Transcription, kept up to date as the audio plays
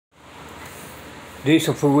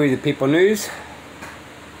Diesel for We the People News.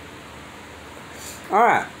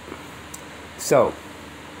 Alright, so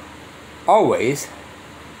always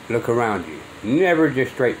look around you. Never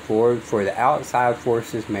just straightforward, for the outside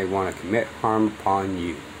forces may want to commit harm upon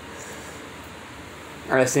you.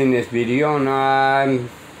 I seen this video and I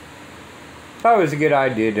thought it was a good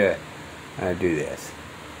idea to do this.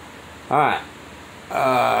 Alright,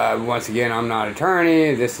 once again, I'm not an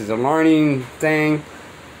attorney. This is a learning thing.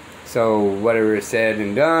 So whatever is said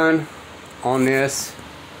and done on this,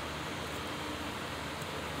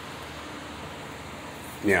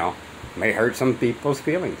 you know, may hurt some people's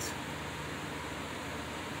feelings.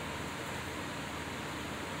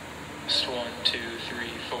 1, 2, 3,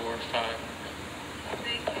 4, 5.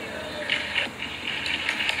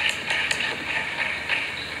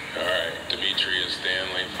 Alright, Demetrius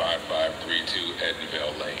Stanley, 5532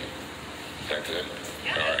 Edenvale Lane. Is that good?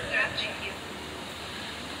 Alright.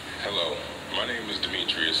 Hello, my name is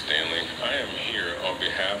Demetrius Stanley. I am here on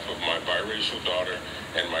behalf of my biracial daughter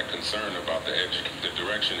and my concern about the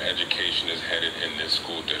direction education is headed in this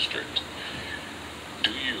school district.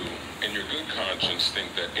 Do you, in your good conscience,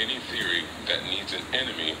 think that any theory that needs an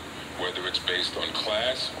enemy, whether it's based on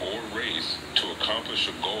class or race, to accomplish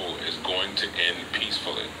a goal is going to end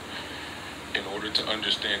peacefully? In order to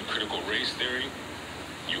understand critical race theory,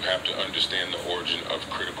 you have to understand the origin of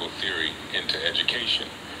critical theory into education.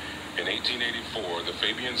 In 1884, the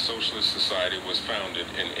Fabian Socialist Society was founded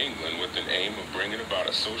in England with an aim of bringing about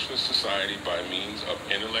a socialist society by means of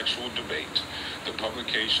intellectual debate, the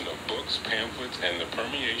publication of books, pamphlets, and the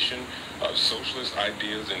permeation of socialist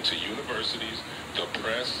ideas into universities, the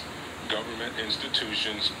press, government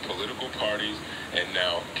institutions, political parties, and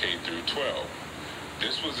now K through 12.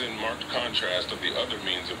 This was in marked contrast of the other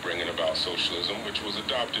means of bringing about socialism, which was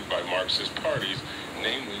adopted by Marxist parties,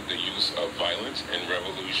 namely the use of violence and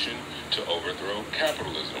revolution to overthrow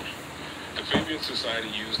capitalism. The Fabian Society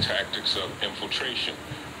used tactics of infiltration,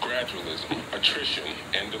 gradualism, attrition,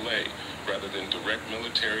 and delay, rather than direct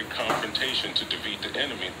military confrontation to defeat the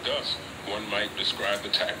enemy. Thus, one might describe the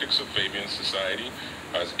tactics of Fabian Society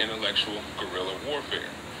as intellectual guerrilla warfare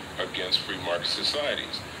against free market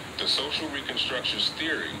societies. The social reconstructionist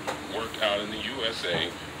theory worked out in the USA,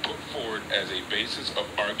 put forward as a basis of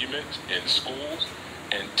argument in schools,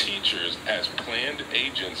 and teachers as planned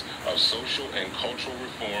agents of social and cultural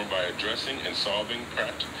reform by addressing and solving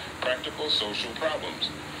practical social problems.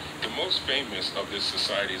 The most famous of this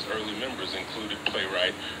society's early members included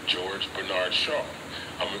playwright George Bernard Shaw.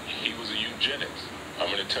 He was a eugenics.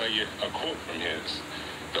 I'm going to tell you a quote from his.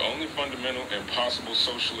 The only fundamental and possible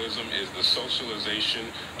socialism is the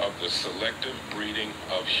socialization of the selective breeding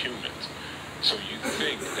of humans. So you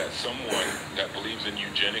think that someone that believes in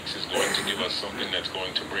eugenics is going to give us something that's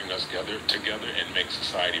going to bring us together and make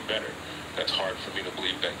society better? That's hard for me to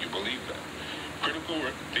believe that you believe that. Critical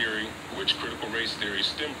theory, which critical race theory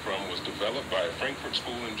stemmed from, was developed by a Frankfurt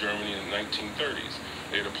School in Germany in the 1930s.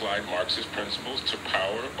 It applied Marxist principles to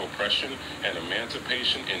power, oppression, and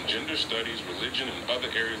emancipation in gender studies, religion, and other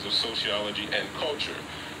areas of sociology and culture.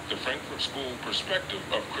 The Frankfurt School perspective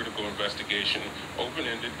of critical investigation,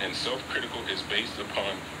 open-ended and self-critical, is based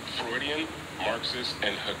upon Freudian, Marxist,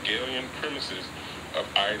 and Hegelian premises of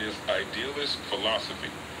idealist philosophy.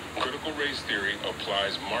 Critical race theory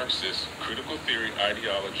applies Marxist critical theory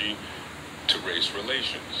ideology to race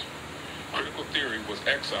relations. Critical theory was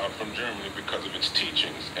exiled from Germany because of its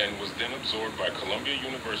teachings and was then absorbed by Columbia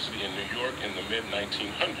University in New York in the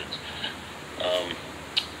mid-1900s.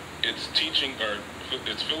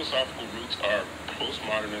 Its philosophical roots are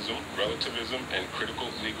postmodernism, relativism, and critical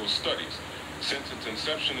legal studies. Since its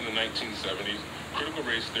inception in the 1970s, critical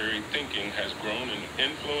race theory thinking has grown in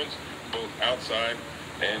influence both outside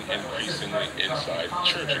and increasingly inside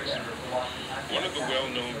churches. One of the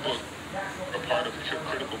well-known books, a part of the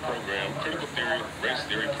critical theory, race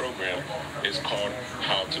theory program, is called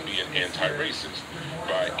How to Be an Anti-Racist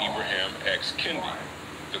by Ibram X. Kendi.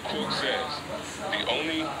 The quote says, "The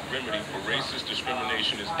only remedy for racist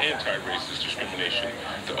discrimination is anti-racist discrimination.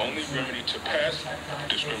 The only remedy to past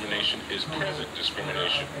discrimination is present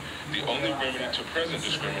discrimination. The only remedy to present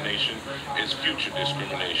discrimination is future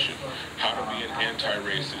discrimination. How to Be an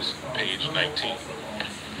Anti-Racist," page 19.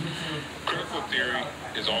 Critical theory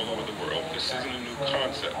is all over the world. This isn't a new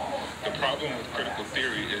concept. The problem with critical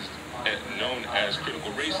theory is known as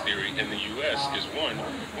critical race theory in the U.S. is, one,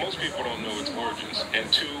 most people don't know its origins,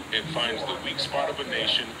 and two, it finds the weak spot of a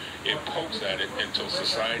nation, it pokes at it until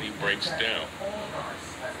society breaks down.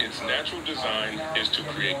 Its natural design is to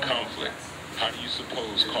create conflict. How do you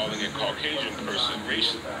suppose calling a Caucasian person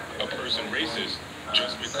racist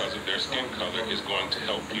just because of their skin color is going to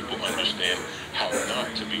help people understand how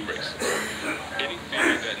not to be racist. Any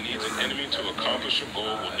theory that needs an enemy to accomplish a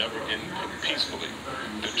goal will never end peacefully.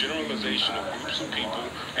 The generalization of groups of people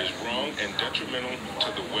is wrong and detrimental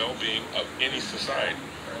to the well-being of any society.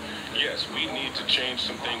 Yes, we need to change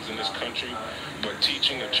some things in this country, but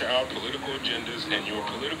teaching a child political agendas and your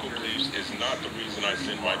political beliefs is not the reason I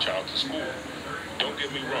send my child to school. Don't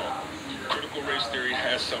get me wrong. Critical race theory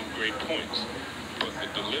has some great points, but the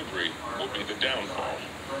delivery will be the downfall.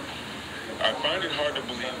 I find it hard to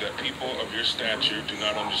believe that people of your stature do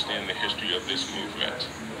not understand the history of this movement.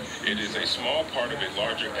 It is a small part of a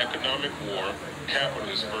larger economic war,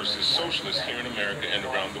 capitalists versus socialists here in America and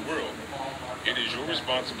around the world. It is your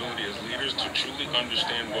responsibility as leaders to truly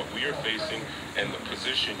understand what we are facing and the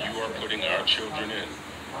position you are putting our children in.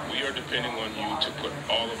 We are depending on you to put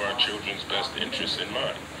all of our children's best interests in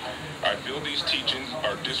mind. I feel these teachings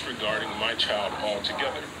are disregarding my child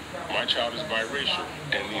altogether. My child is biracial,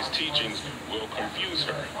 and these teachings will confuse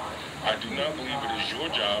her. I do not believe it is your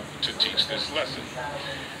job to teach this lesson.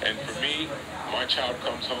 And for me, my child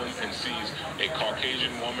comes home and sees a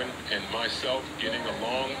Caucasian woman and myself getting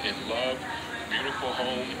along in love, beautiful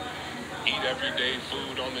home, eat everyday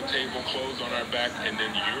food on the table, clothes on our back, and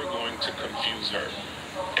then you're going to confuse her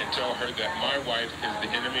and tell her that my wife is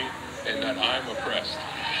the enemy and that I'm oppressed.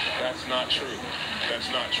 That's not true. That's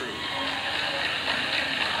not true.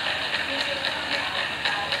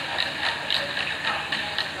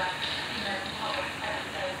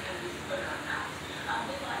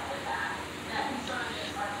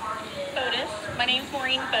 My name's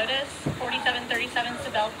Maureen Bodas, 4737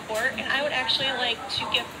 Sibel Court, and I would actually like to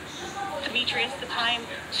give Demetrius the time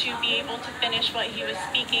to be able to finish what he was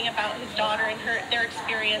speaking about his daughter and their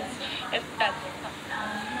experience, if that's...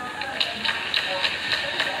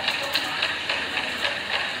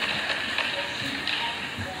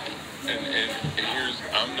 And here's,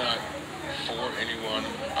 I'm not for anyone,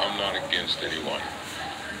 I'm not against anyone.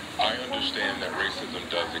 I understand that racism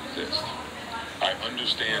does exist. I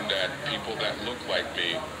understand that people that look like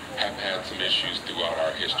me have had some issues throughout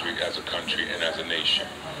our history as a country and as a nation.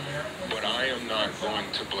 But I am not going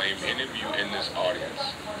to blame any of you in this audience.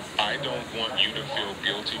 I don't want you to feel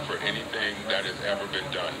guilty for anything that has ever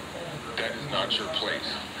been done. That is not your place.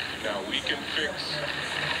 Now, we can fix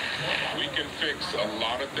a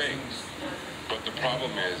lot of things, but the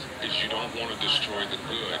problem is you don't want to destroy the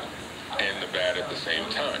good and the bad at the same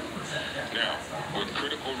time. Now, with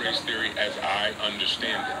critical race theory as I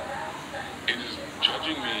understand it, it is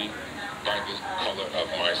judging me by the color of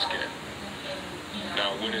my skin.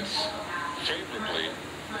 Now, when it's favorably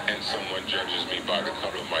and someone judges me by the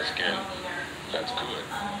color of my skin, that's good.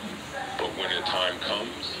 But when a time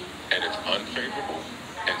comes and it's unfavorable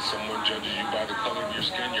and someone judges you by the color of your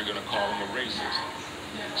skin, you're going to call them a racist.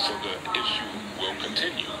 So the issue will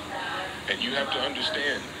continue. And you have to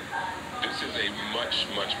understand, this is a much,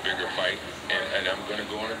 much bigger fight, and I'm going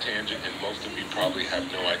to go on a tangent, and most of you probably have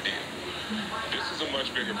no idea. This is a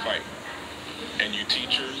much bigger fight. And you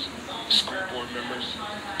teachers, school board members,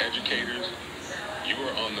 educators, you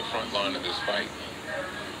are on the front line of this fight.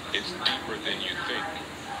 It's deeper than you think.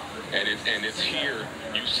 And it's here,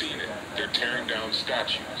 you've seen it. They're tearing down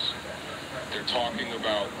statues. They're talking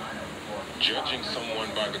about judging someone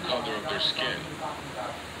by the color of their skin.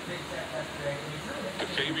 The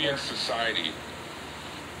Fabian Society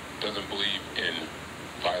doesn't believe in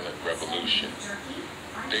violent revolution.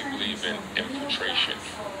 They believe in infiltration.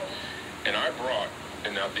 And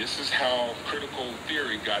and now this is how critical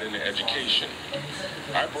theory got into education.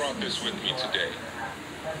 I brought this with me today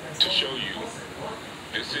to show you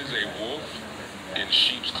this is a wolf in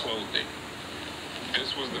sheep's clothing.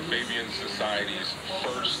 This was the Fabian Society's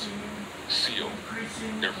first seal,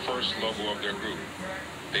 their first logo of their group.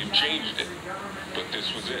 They've changed it, but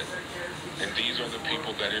this was it. And these are the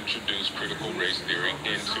people that introduced critical race theory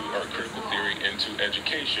critical theory into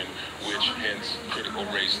education, which hence critical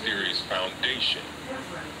race theory's foundation.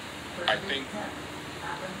 I think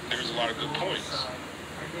there's a lot of good points,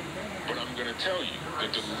 but I'm going to tell you, the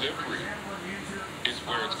delivery is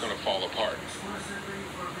where it's going to fall apart.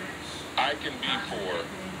 I can be for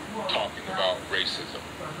talking about racism,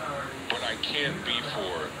 but I can't be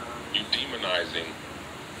for you demonizing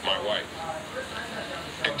my wife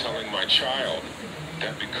and telling my child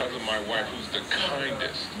that because of my wife, who's the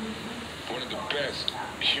kindest, one of the best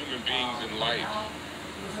human beings in life,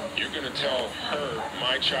 you're going to tell her,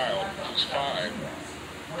 my child, who's 5,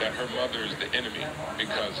 that her mother is the enemy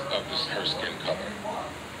because of her skin color.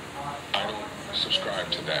 I don't subscribe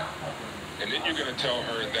to that. And then you're going to tell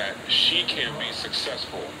her that she can't be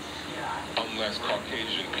successful unless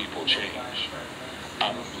Caucasian people change.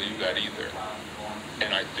 I don't believe that either.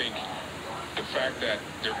 And I think the fact that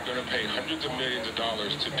they're going to pay hundreds of millions of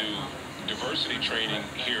dollars to do diversity training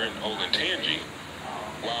here in Olentangy,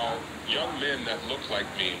 while young men that look like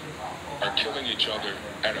me are killing each other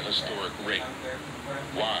at a historic rate.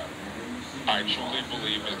 Why? I truly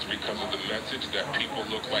believe it's because of the message that people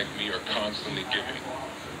look like me are constantly giving.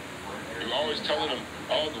 You're always telling them,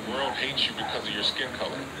 oh, the world hates you because of your skin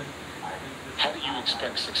color. How do you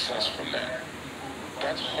expect success from that?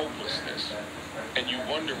 That's hopelessness. And you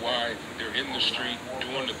wonder why they're in the street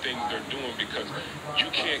doing the things they're doing, because you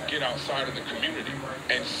can't get outside of the community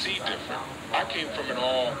and see different. I came from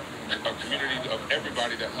a community of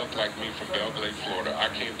everybody that looked like me from Belle Glade, Florida. I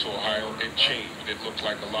came to Ohio and changed. It looked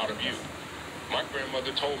like a lot of you. My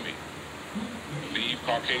grandmother told me, leave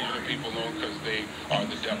Caucasian people alone because they are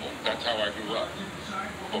the devil. That's how I grew up.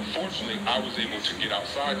 But fortunately, I was able to get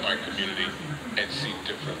outside my community and see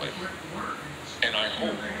differently. And I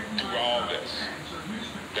hope through all this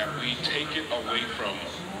that we take it away from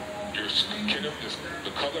your skin,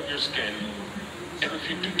 the color of your skin, and if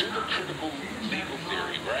you do the critical legal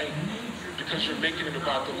theory, right? Because you're making it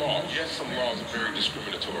about the law. Yes, some laws are very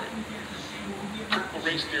discriminatory. Critical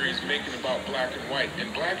race theory is making about black and white,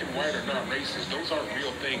 and black and white are not racist. Those aren't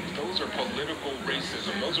real things. Those are political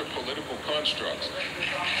racism. Those are political constructs.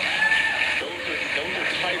 Those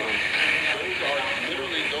are titles.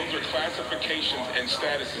 Those are classifications and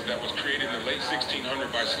statuses that was created in the late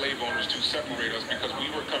 1600s by slave owners to separate us because we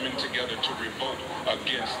were coming together to revolt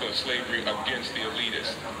against the slavery, against the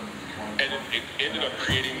elitists. And it ended up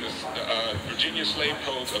creating the Virginia Slave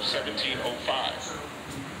Codes of 1705.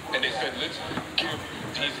 And they said, let's give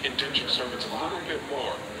these indentured servants a little bit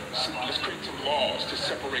more. So let's create some laws to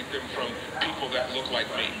separate them from people that look like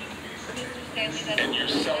me. And you're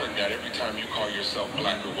selling that every time you call yourself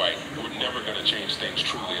black or white. We're never going to change things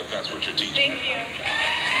truly if that's what you're teaching. Thank you.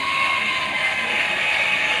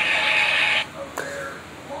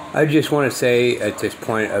 I just want to say at this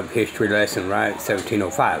point of history lesson, right,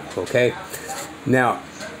 1705, okay? Now,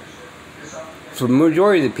 for the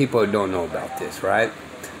majority of the people that don't know about this, right,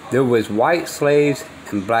 there was white slaves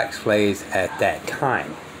and black slaves at that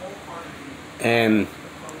time. And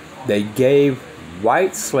they gave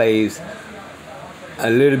white slaves a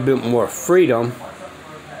little bit more freedom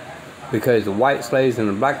because the white slaves and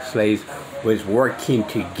the black slaves was working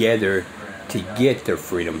together to get their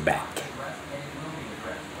freedom back.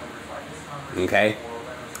 Okay?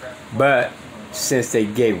 But since they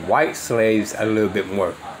gave white slaves a little bit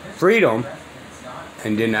more freedom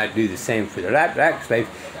and did not do the same for the black slaves,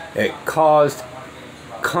 it caused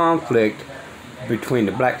conflict between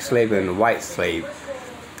the black slave and the white slave.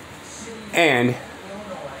 And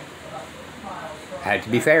had to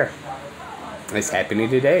be fair. It's happening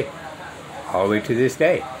today, all the way to this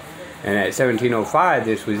day. And at 1705,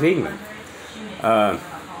 this was England.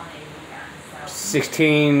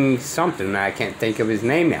 16 something, I can't think of his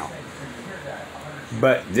name now.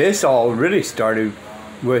 But this all really started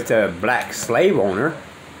with a black slave owner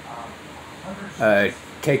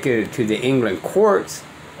taking it to the England courts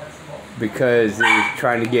because they were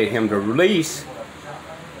trying to get him to release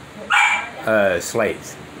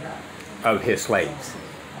slaves, of his slaves.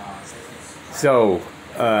 So,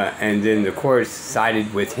 and then the courts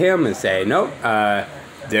sided with him and say, nope,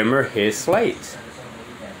 them are his slaves.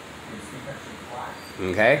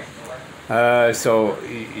 Okay? So,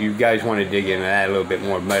 you guys want to dig into that a little bit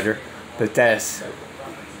more better, but that's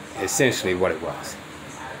essentially what it was.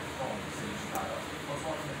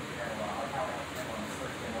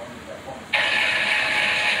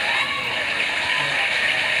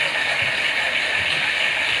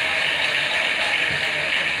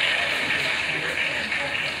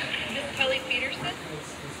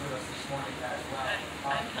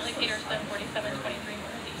 I'm Kelly Peterson, 4723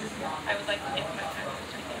 Northeast. I would like to give my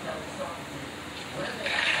taxes received.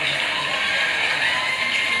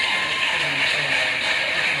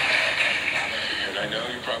 And I know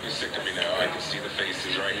you're probably sick of me now. I can see the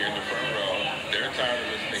faces right here in the front row. They're tired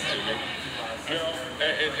of listening to me. No,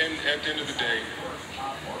 and at the end of the day,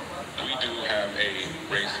 we do have a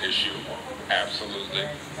race issue. Absolutely.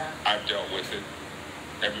 I've dealt with it.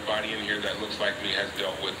 Everybody in here that looks like me has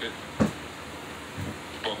dealt with it.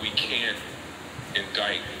 But we can't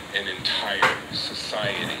indict an entire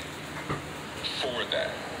society for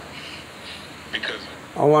that. Because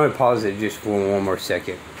I want to pause it just for one more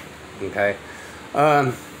second. Okay?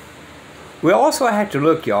 We also have to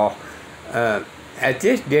look, y'all, at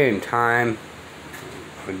this day and time,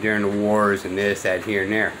 during the wars and this, that, here,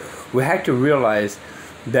 and there, we have to realize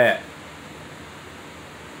that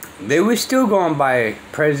they were still going by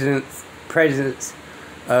presidents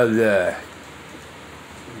of the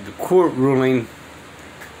court ruling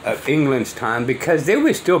of England's time because they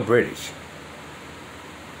were still British.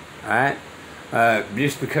 Alright?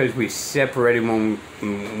 Just because we separated when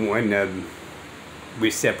we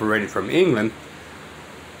separated from England,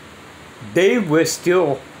 they were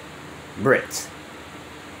still Brits.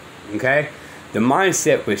 Okay? The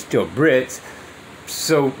mindset was still Brits,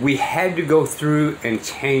 so we had to go through and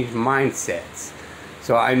change mindsets.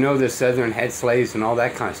 So I know the Southern had slaves and all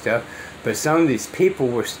that kind of stuff, but some of these people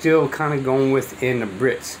were still kind of going within the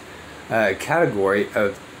Brits category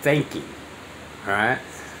of thinking. Alright?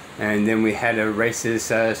 And then we had a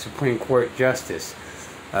racist Supreme Court justice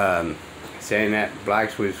saying that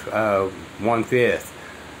blacks was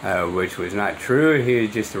 1/5, which was not true. He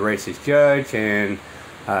was just a racist judge, and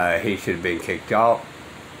he should have been kicked off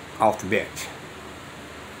the bench.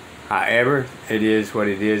 However, it is what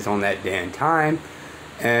it is on that damn time.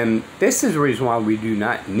 And this is the reason why we do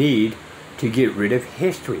not need to get rid of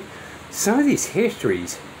history. Some of these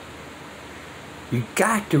histories, you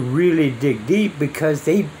got to really dig deep because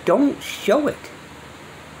they don't show it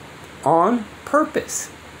on purpose.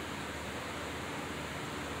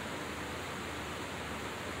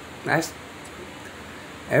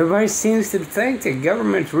 Everybody seems to think that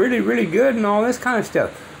government's really, really good and all this kind of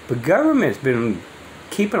stuff. But government's been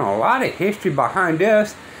keeping a lot of history behind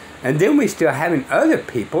us, and then we still having other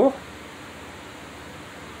people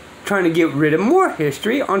trying to get rid of more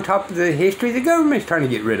history on top of the history the government's trying to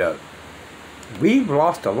get rid of. We've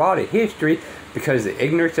lost a lot of history because of the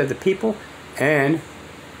ignorance of the people and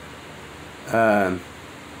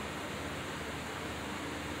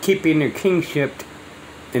keeping their kingship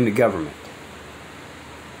in the government.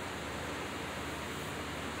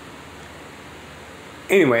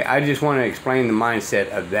 Anyway, I just want to explain the mindset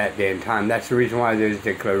of that damn time. That's the reason why there's a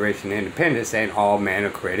Declaration of Independence saying all men are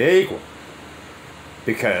created equal.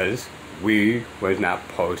 Because we was not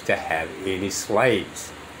supposed to have any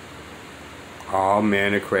slaves. All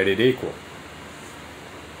men are created equal.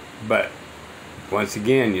 But once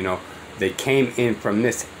again, you know, they came in from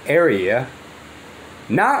this area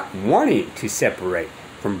not wanting to separate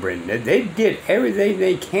from Britain. They did everything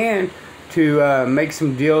they can to make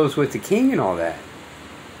some deals with the king and all that.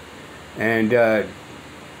 And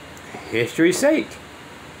history's sake.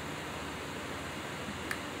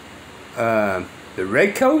 The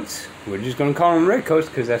redcoats, we're just going to call them redcoats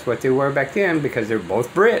because that's what they were back then, because they're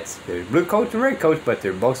both Brits. There's blue coats and redcoats, but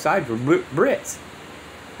they're both sides were Brits.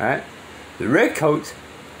 Alright? The redcoats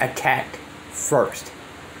attacked first.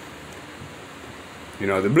 You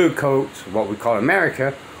know, the blue coats, what we call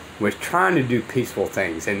America, was trying to do peaceful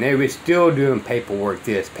things, and they were still doing paperwork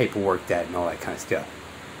this, paperwork that, and all that kind of stuff.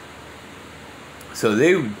 So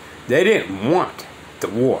they didn't want the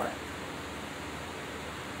war.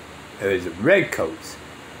 It was the redcoats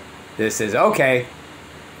that says, okay,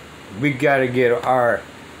 we got to get our,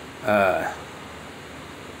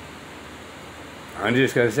 I'm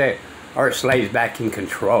just going to say it, our slaves back in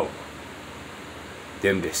control.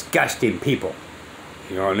 Them disgusting people.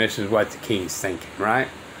 You know, and this is what the king's thinking, right?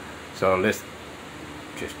 So let's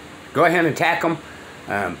just go ahead and attack them,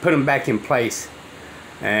 put them back in place,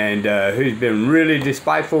 and who's been really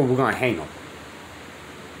despiteful, we're going to hang them.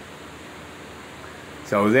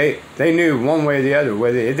 So they knew one way or the other,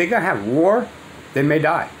 whether if they're going to have war, they may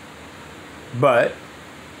die. But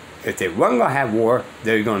if they weren't going to have war,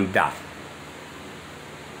 they're going to die.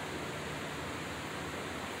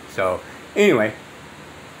 So anyway,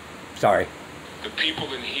 sorry. The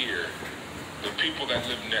people in here, the people that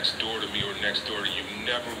live next door to me or next door to you,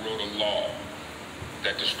 never wrote a law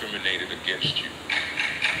that discriminated against you.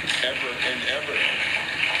 Ever and ever.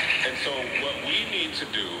 And so what we need to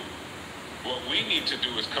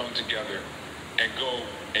do is come together and go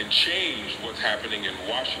and change what's happening in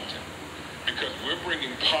Washington. Because we're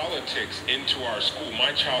bringing politics into our school.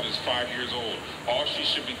 My child is 5 years old. All she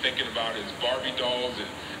should be thinking about is Barbie dolls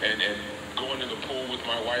and going to the pool with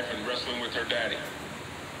my wife and wrestling with her daddy.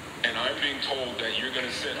 And I'm being told that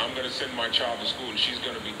I'm going to send my child to school and she's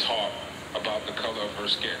going to be taught about the color of her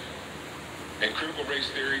skin. And critical race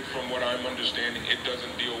theory, from what I'm understanding, it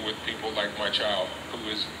doesn't deal with people like my child who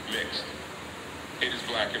is mixed. It is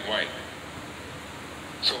black and white.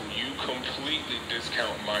 So you completely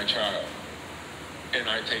discount my child. And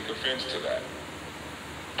I take offense to that.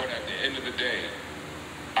 But at the end of the day,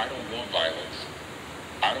 I don't want violence.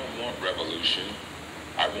 I don't want revolution.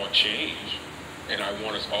 I want change. And I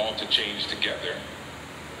want us all to change together.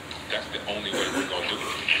 That's the only way we're going to do it.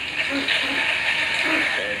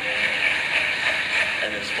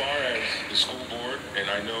 And as far as the school board, and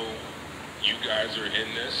I know you guys are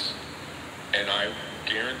in this, and I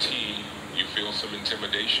guarantee you feel some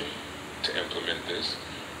intimidation to implement this.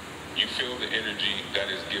 You feel the energy that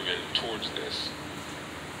is given towards this.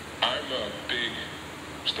 I'm a big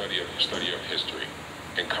study of history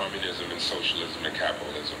and communism and socialism and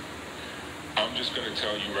capitalism. I'm just going to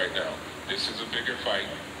tell you right now, this is a bigger fight.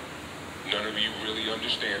 None of you really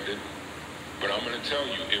understand it. But I'm going to tell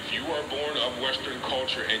you, if you are born of Western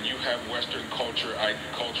culture and you have Western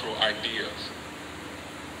cultural ideas,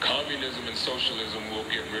 communism and socialism will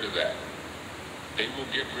get rid of that. They will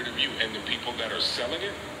get rid of you. And the people that are selling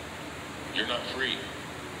it, you're not free.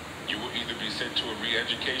 You will either be sent to a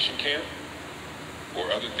re-education camp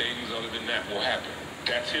or other things other than that will happen.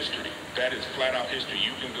 That's history. That is flat out history.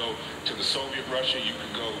 You can go to the Soviet Russia. You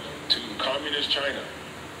can go to communist China.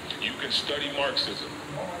 You can study Marxism.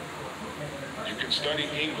 You can study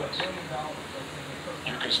Engels.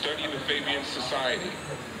 You can study the Fabian Society.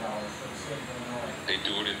 They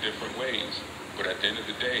do it in different ways. But at the end of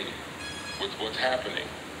the day, with what's happening,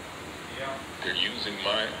 they're using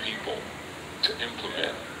my people to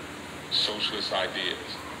implement socialist ideas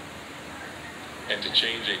and to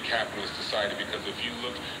change a capitalist society. Because if you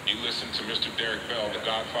listen to Mr. Derek Bell, the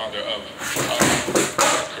godfather of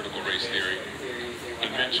critical race theory, he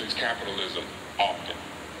mentions capitalism often.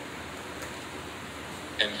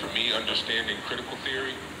 And for me, understanding critical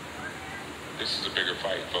theory, this is a bigger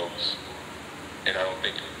fight, folks. And I don't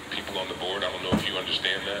think people on the board, I don't know if you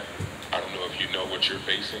understand that. I don't know if you know what you're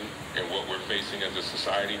facing and what we're facing as a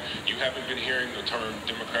society. You haven't been hearing the term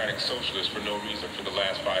democratic socialist for no reason for the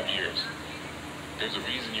last 5 years. There's a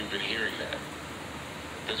reason you've been hearing that.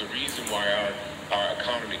 There's a reason why our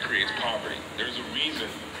economy creates poverty. There's a reason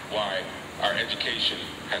why our education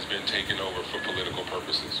has been taken over for political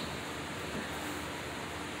purposes.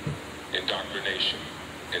 Indoctrination,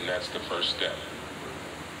 and that's the first step.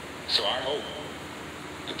 So I hope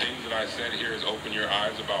the things that I said here has opened your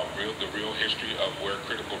eyes about the real history of where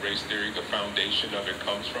critical race theory, the foundation of it,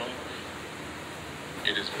 comes from.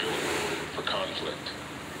 It is built for conflict.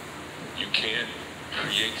 You can't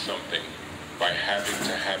create something by having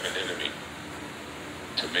to have an enemy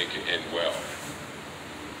to make it end well.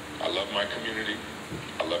 I love my community.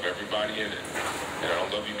 I love everybody in it. And I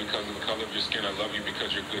don't love you because of the color of your skin. I love you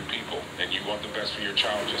because you're good people. And you want the best for your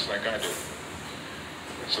child just like I do.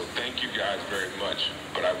 So thank you guys very much.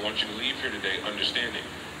 But I want you to leave here today understanding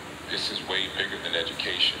this is way bigger than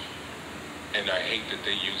education. And I hate that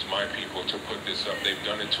they use my people to put this up. They've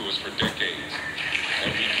done it to us for decades.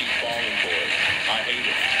 And we keep falling for it. I hate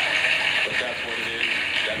it. But that's what it is.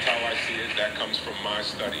 That's how I see it. That comes from my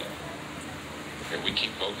study. And we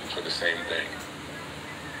keep voting for the same thing.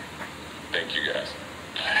 Thank you, guys.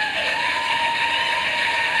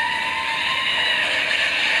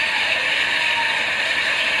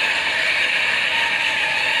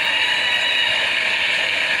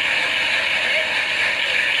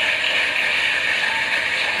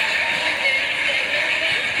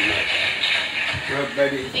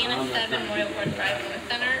 Susanna Stead, Memorial Court Drive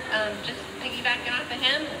Center. Just piggybacking off of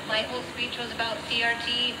him, my whole speech was about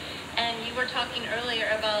CRT, and you were talking earlier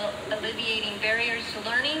about alleviating barriers to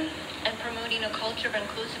learning and promoting a culture of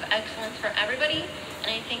inclusive excellence for everybody. And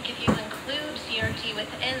I think if you include CRT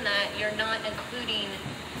within that, you're not including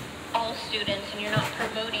all students and you're not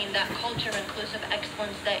promoting that culture of inclusive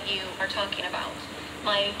excellence that you are talking about.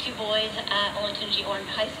 My two boys at Orrington G. Orton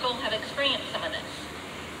High School have experienced some of this.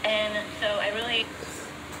 And so I really...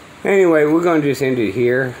 Anyway, we're going to just end it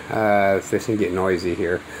here. If this can get noisy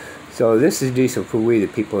here. So this is Diesel for We the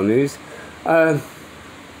People News. Do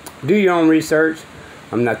your own research.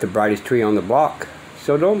 I'm not the brightest tree on the block.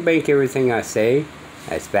 So don't bank everything I say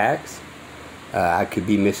as facts. I could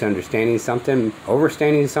be misunderstanding something,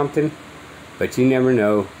 overstanding something. But you never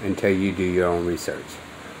know until you do your own research.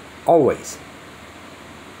 Always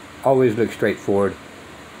look straight forward.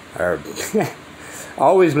 Or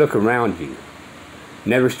always look around you.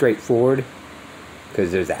 Never straight forward.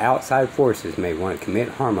 Because there's the outside forces may want to commit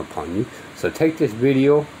harm upon you. So take this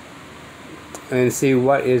video and see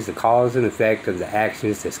what is the cause and effect of the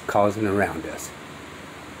actions that's causing around us.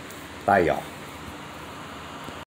 Bye, y'all.